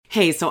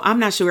Hey, so I'm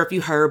not sure if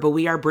you heard, but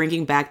we are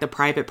bringing back the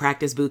private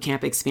practice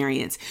bootcamp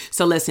experience.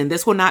 So listen,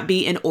 this will not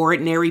be an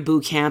ordinary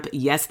bootcamp.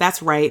 Yes,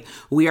 that's right.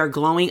 We are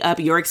glowing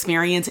up your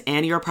experience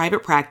and your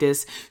private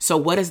practice. So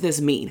what does this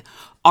mean?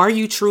 Are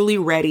you truly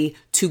ready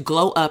to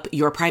glow up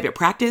your private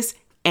practice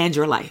and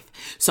your life?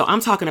 So I'm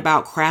talking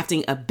about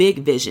crafting a big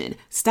vision.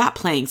 Stop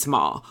playing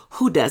small.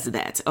 Who does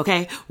that?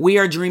 Okay. We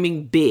are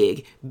dreaming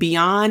big.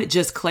 Beyond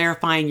just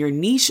clarifying your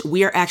niche,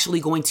 we are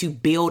actually going to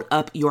build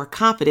up your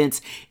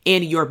confidence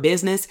in your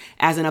business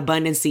as an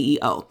abundant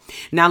CEO.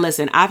 Now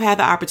listen, I've had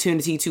the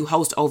opportunity to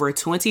host over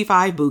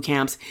 25 boot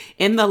camps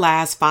in the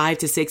last 5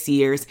 to 6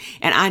 years,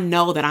 and I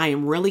know that I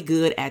am really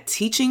good at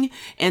teaching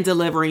and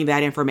delivering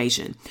that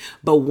information.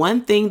 But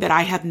one thing that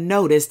I have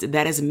noticed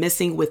that is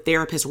missing with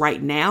therapists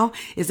right now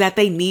is that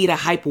they need a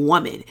hype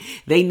woman.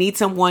 They need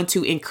someone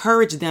to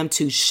encourage them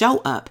to show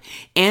up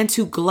and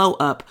to glow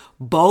up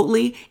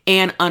boldly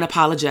and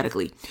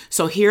unapologetically.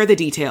 So here are the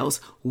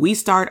details. We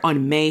start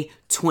on May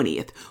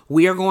 20th.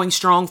 We are going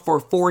strong for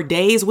 4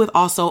 days with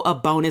also a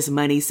bonus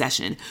money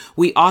session.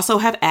 We also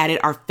have added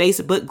our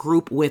Facebook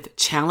group with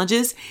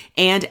challenges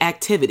and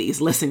activities.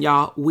 Listen,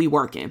 y'all, we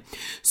working.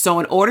 So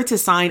in order to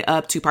sign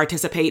up to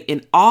participate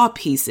in all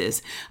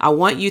pieces, I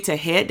want you to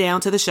head down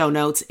to the show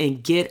notes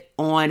and get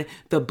on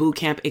the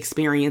bootcamp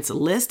experience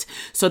list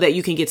so that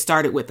you can get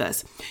started with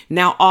us.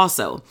 Now,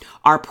 also,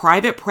 our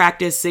private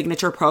practice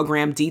signature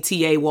program,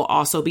 DTA, will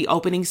also be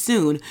opening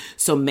soon.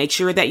 So make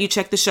sure that you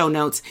check the show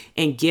notes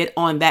and get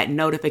on that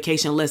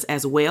notification list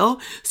as well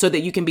so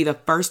that you can be the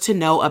first to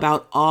know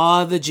about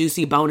all the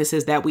juicy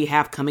bonuses that we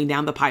have coming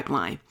down the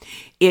pipeline.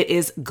 It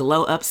is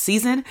glow up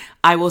season.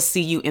 I will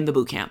see you in the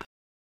bootcamp.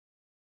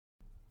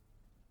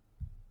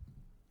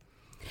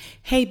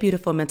 Hey,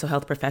 beautiful mental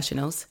health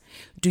professionals.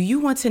 Do you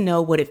want to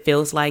know what it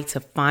feels like to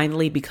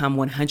finally become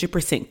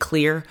 100%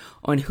 clear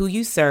on who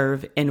you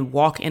serve and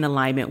walk in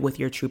alignment with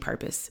your true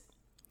purpose?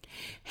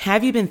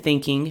 Have you been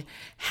thinking,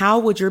 how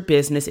would your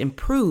business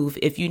improve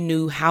if you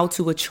knew how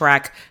to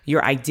attract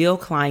your ideal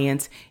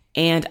clients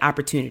and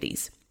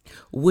opportunities?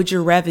 Would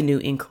your revenue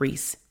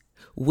increase?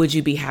 Would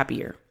you be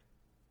happier?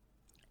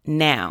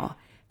 Now,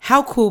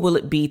 how cool will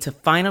it be to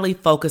finally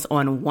focus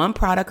on one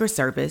product or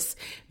service,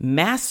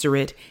 master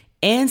it,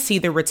 and see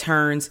the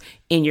returns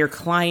in your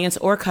clients'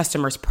 or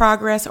customers'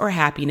 progress or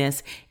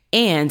happiness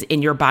and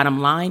in your bottom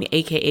line,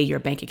 aka your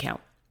bank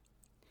account?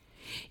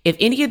 If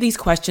any of these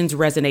questions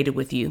resonated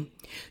with you,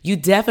 you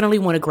definitely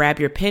want to grab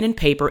your pen and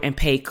paper and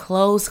pay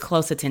close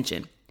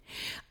attention.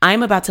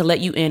 I'm about to let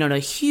you in on a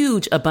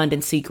huge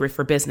abundant secret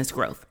for business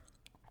growth.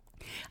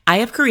 I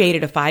have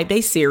created a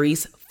 5-day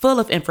series full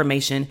of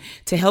information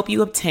to help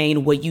you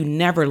obtain what you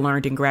never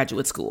learned in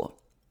graduate school: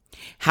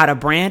 how to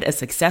brand a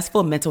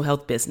successful mental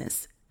health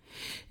business.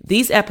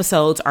 These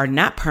episodes are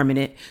not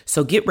permanent,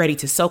 so get ready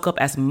to soak up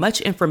as much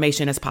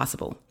information as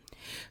possible.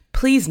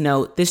 Please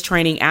note, this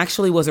training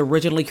actually was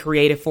originally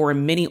created for a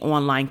mini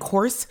online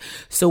course,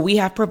 so we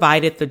have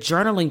provided the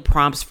journaling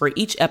prompts for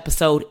each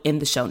episode in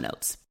the show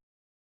notes.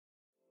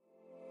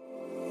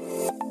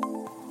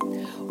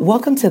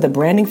 Welcome to the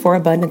Branding for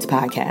Abundance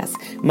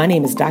podcast. My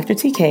name is Dr.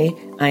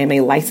 TK. I am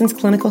a licensed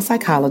clinical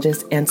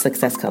psychologist and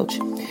success coach.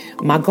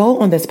 My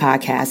goal on this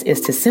podcast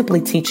is to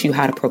simply teach you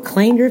how to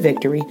proclaim your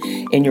victory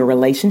in your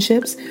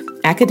relationships,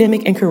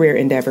 academic and career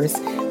endeavors,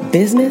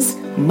 business,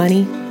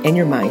 money, and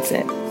your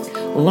mindset.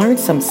 Learn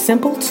some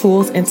simple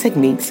tools and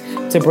techniques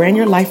to brand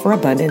your life for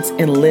abundance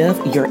and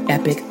live your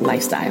epic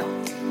lifestyle.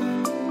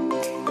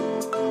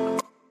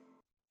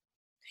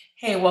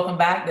 Hey, welcome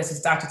back. This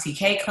is Dr.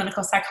 TK,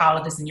 clinical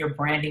psychologist and your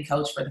branding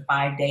coach for the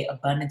 5-day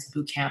Abundance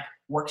Bootcamp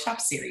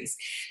workshop series.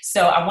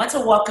 So I want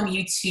to welcome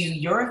you to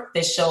your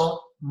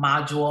official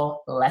module,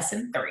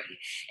 lesson 3.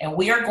 And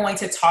we are going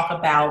to talk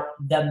about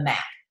the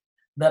map.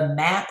 The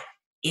map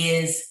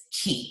is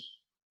key.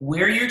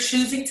 Where you're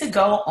choosing to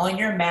go on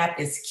your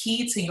map is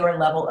key to your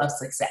level of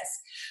success.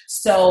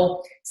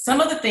 So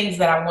some of the things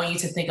that I want you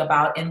to think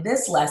about in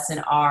this lesson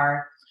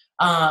are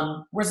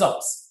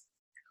results.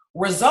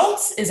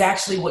 Results is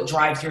actually what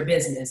drives your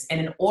business. And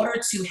in order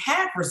to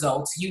have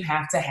results, you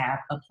have to have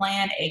a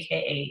plan,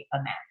 aka a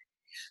map.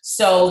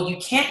 So you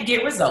can't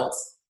get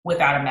results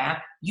without a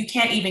map. You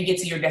can't even get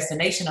to your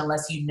destination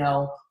unless you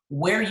know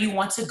where you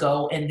want to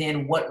go and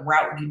then what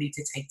route you need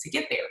to take to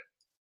get there.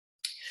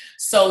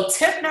 So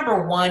tip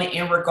number 1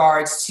 in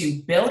regards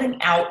to building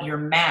out your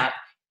map,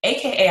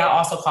 aka I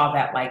also call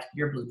that like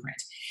your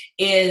blueprint,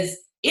 is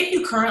if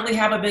you currently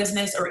have a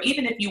business or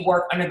even if you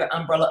work under the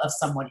umbrella of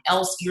someone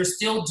else, you're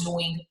still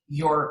doing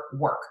your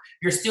work.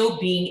 You're still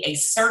being a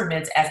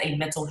servant as a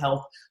mental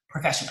health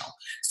professional.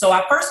 So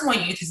I first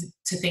want you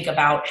to think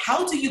about,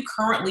 how do you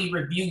currently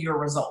review your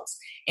results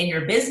in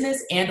your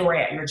business and or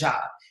at your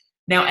job?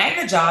 Now, at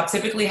your job,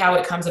 typically how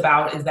it comes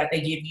about is that they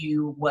give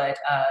you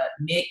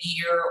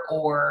mid-year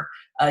or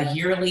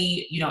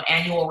yearly,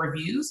 annual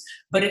reviews.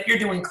 But if you're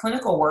doing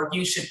clinical work,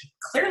 you should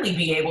clearly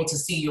be able to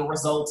see your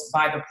results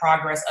by the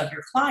progress of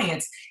your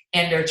clients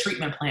and their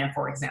treatment plan,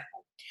 for example.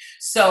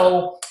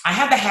 So I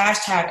have the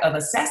hashtag of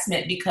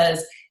assessment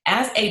because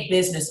As a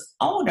business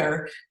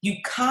owner, you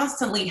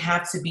constantly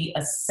have to be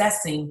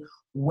assessing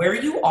where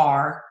you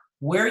are,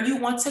 where you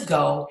want to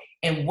go,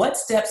 and what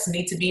steps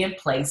need to be in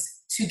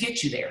place to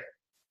get you there.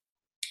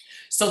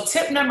 So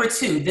tip number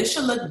 2, this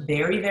should look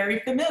very, very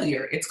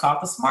familiar. It's called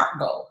the SMART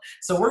goal.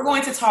 So we're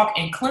going to talk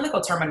in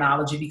clinical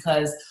terminology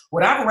because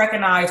what I've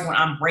recognized when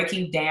I'm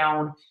breaking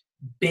down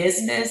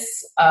business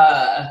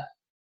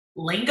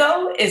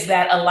lingo is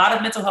that a lot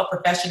of mental health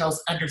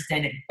professionals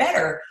understand it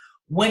better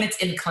when it's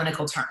in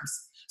clinical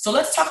terms. So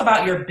let's talk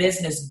about your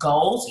business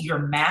goals, your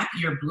map,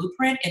 your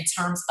blueprint in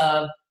terms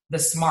of the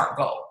SMART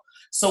goal.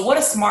 So what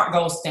does SMART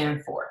goal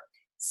stand for?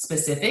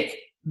 Specific,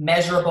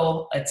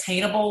 measurable,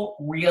 attainable,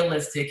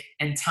 realistic,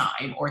 and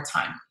timely.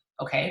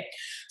 Okay.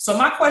 So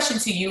my question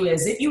to you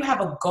is, if you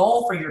have a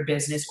goal for your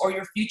business or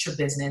your future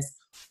business,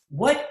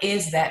 what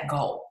is that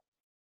goal?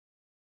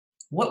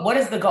 What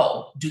is the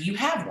goal? Do you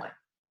have one?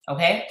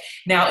 Okay.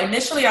 Now,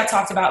 initially I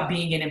talked about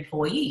being an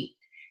employee.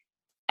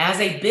 As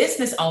a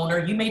business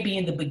owner, you may be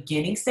in the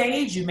beginning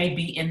stage, you may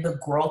be in the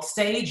growth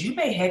stage, you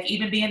may heck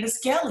even be in the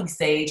scaling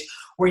stage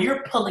where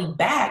you're pulling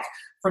back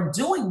from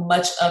doing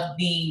much of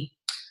the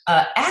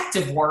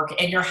active work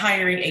and you're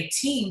hiring a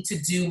team to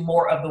do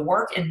more of the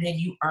work, and then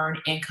you earn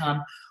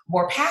income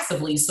more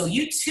passively. So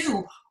you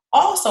too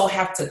also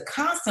have to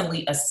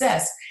constantly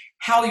assess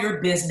how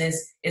your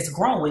business is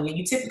growing. And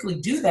you typically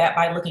do that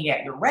by looking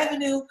at your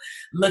revenue,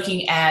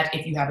 looking at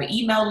if you have an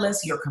email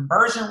list, your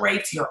conversion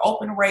rates, your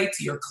open rates,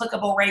 your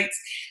clickable rates,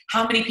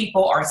 how many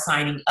people are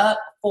signing up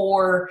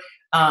for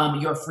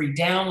your free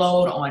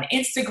download on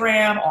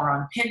Instagram or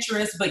on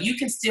Pinterest, but you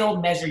can still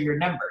measure your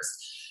numbers.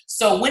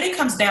 So when it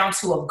comes down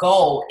to a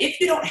goal, if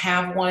you don't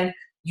have one,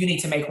 you need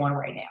to make one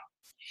right now.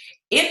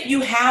 If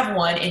you have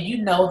one and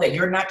you know that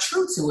you're not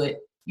true to it,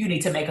 you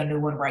need to make a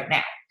new one right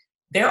now.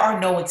 There are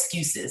no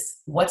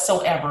excuses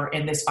whatsoever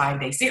in this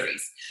 5-day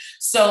series.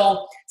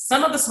 So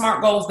some of the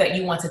SMART goals that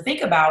you want to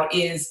think about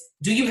is,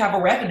 do you have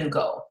a revenue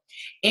goal?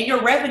 In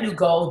your revenue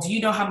goal, do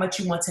you know how much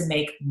you want to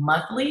make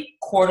monthly,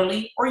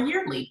 quarterly, or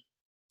yearly?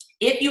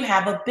 If you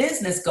have a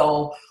business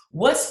goal,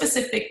 what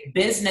specific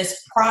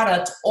business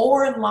product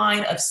or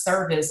line of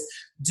service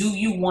do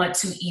you want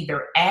to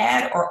either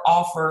add or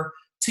offer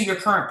to your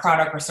current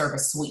product or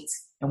service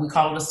suites? And we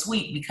call it a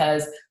suite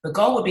because the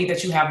goal would be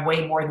that you have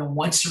way more than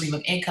one stream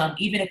of income,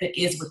 even if it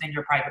is within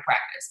your private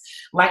practice.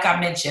 Like I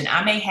mentioned,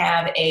 I may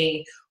have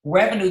a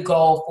revenue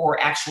goal for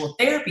actual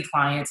therapy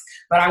clients,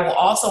 but I will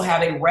also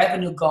have a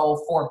revenue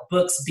goal for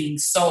books being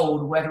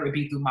sold, whether it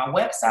be through my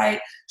website,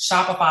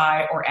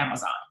 Shopify, or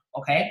Amazon.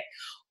 Okay.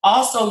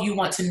 Also, you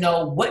want to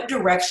know what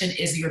direction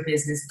is your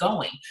business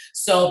going.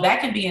 So that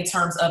can be in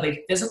terms of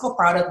a physical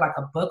product like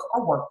a book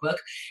or workbook.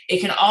 It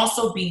can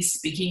also be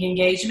speaking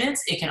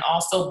engagements. It can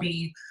also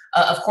be,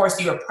 of course,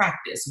 your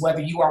practice,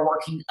 whether you are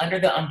working under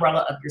the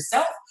umbrella of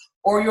yourself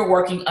or you're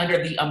working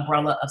under the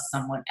umbrella of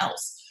someone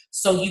else.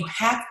 So you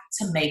have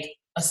to make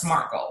a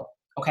SMART goal,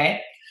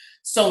 okay?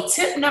 So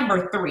tip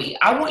number 3,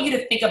 I want you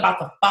to think about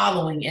the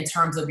following in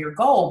terms of your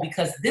goal,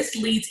 because this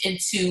leads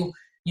into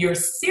your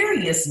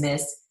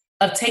seriousness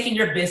of taking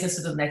your business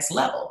to the next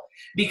level.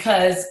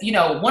 Because,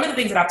 one of the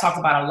things that I've talked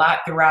about a lot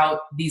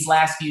throughout these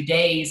last few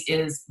days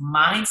is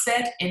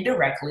mindset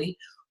indirectly.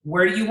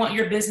 Where do you want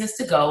your business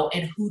to go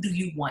and who do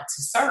you want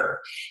to serve?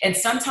 And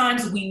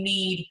sometimes we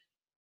need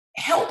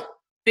help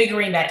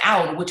figuring that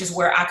out, which is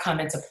where I come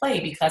into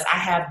play because I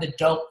have the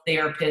Dope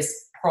Therapist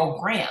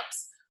programs.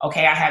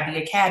 Okay, I have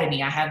the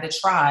academy, I have the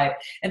tribe,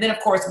 and then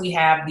of course we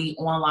have the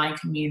online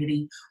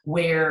community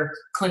where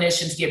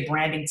clinicians get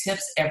branding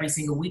tips every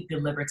single week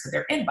delivered to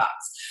their inbox.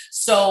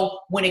 So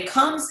when it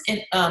comes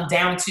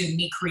down to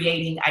me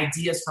creating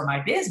ideas for my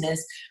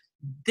business,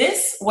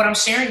 what I'm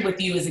sharing with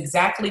you is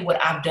exactly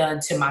what I've done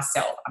to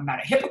myself. I'm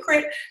not a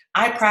hypocrite.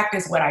 I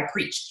practice what I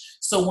preach.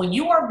 So when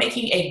you are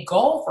making a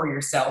goal for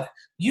yourself,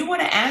 you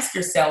want to ask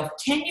yourself,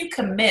 can you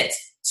commit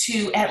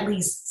to at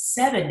least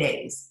 7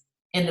 days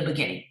in the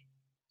beginning?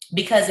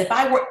 Because if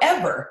I were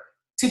ever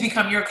to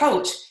become your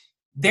coach,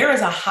 there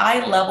is a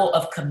high level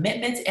of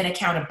commitment and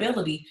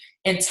accountability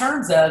in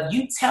terms of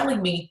you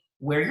telling me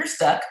where you're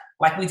stuck,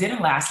 like we did in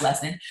last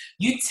lesson,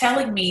 you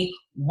telling me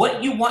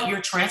what you want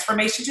your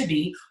transformation to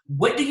be,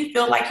 what do you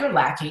feel like you're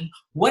lacking,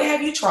 what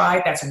have you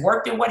tried that's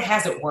worked and what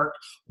hasn't worked,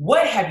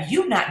 what have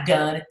you not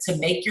done to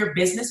make your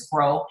business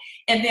grow,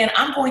 and then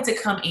I'm going to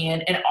come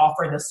in and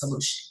offer the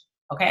solution.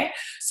 Okay,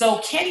 so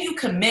can you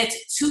commit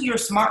to your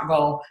SMART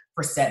goal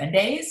for 7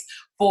 days,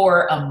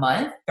 for a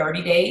month,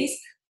 30 days,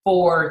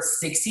 for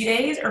 60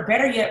 days, or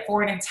better yet,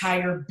 for an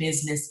entire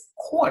business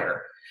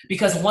quarter?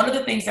 Because one of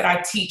the things that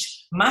I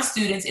teach my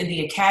students in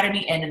the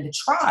academy and in the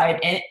tribe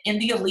and in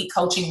the elite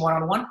coaching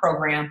one-on-one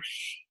program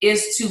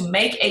is to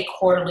make a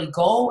quarterly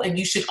goal, and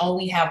you should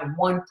only have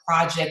one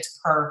project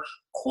per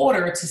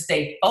quarter to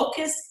stay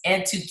focused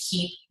and to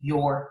keep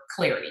your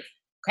clarity.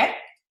 Okay?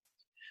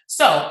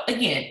 So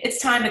again,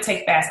 it's time to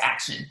take fast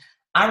action.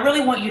 I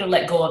really want you to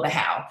let go of the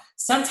how.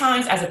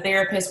 Sometimes as a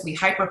therapist, we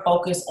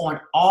hyper-focus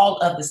on all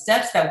of the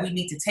steps that we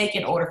need to take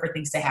in order for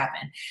things to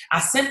happen. I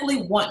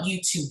simply want you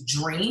to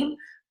dream,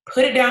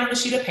 put it down on a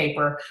sheet of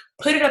paper,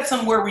 put it up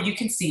somewhere where you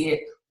can see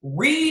it,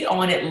 read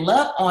on it,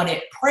 love on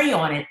it, pray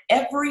on it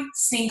every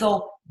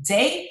single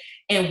day,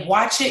 and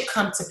watch it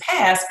come to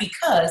pass,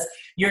 because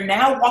you're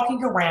now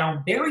walking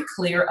around very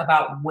clear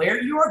about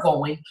where you are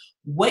going,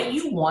 what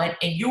you want,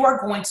 and you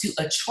are going to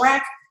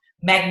attract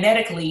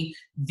magnetically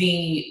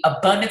the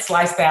abundance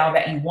lifestyle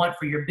that you want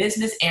for your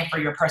business and for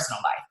your personal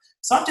life.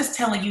 So I'm just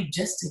telling you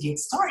just to get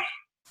started.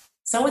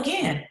 So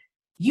again,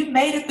 you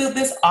made it through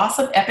this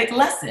awesome epic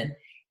lesson.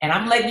 And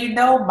I'm letting you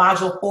know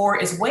module 4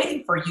 is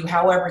waiting for you.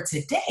 However,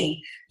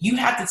 today you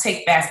have to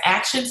take fast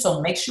action.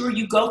 So make sure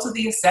you go to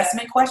the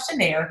assessment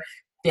questionnaire,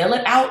 fill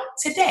it out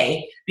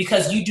today,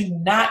 because you do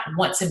not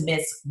want to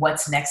miss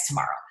what's next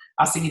tomorrow.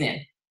 I'll see you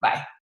then.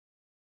 Bye.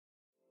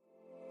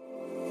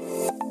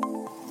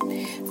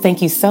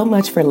 Thank you so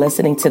much for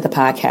listening to the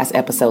podcast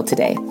episode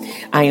today.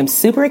 I am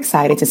super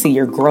excited to see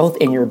your growth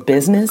in your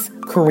business,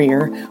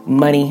 career,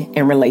 money,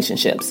 and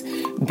relationships.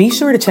 Be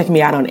sure to check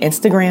me out on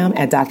Instagram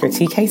at Dr.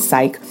 TK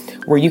Psych,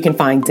 where you can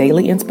find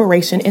daily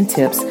inspiration and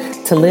tips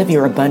to live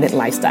your abundant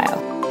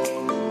lifestyle.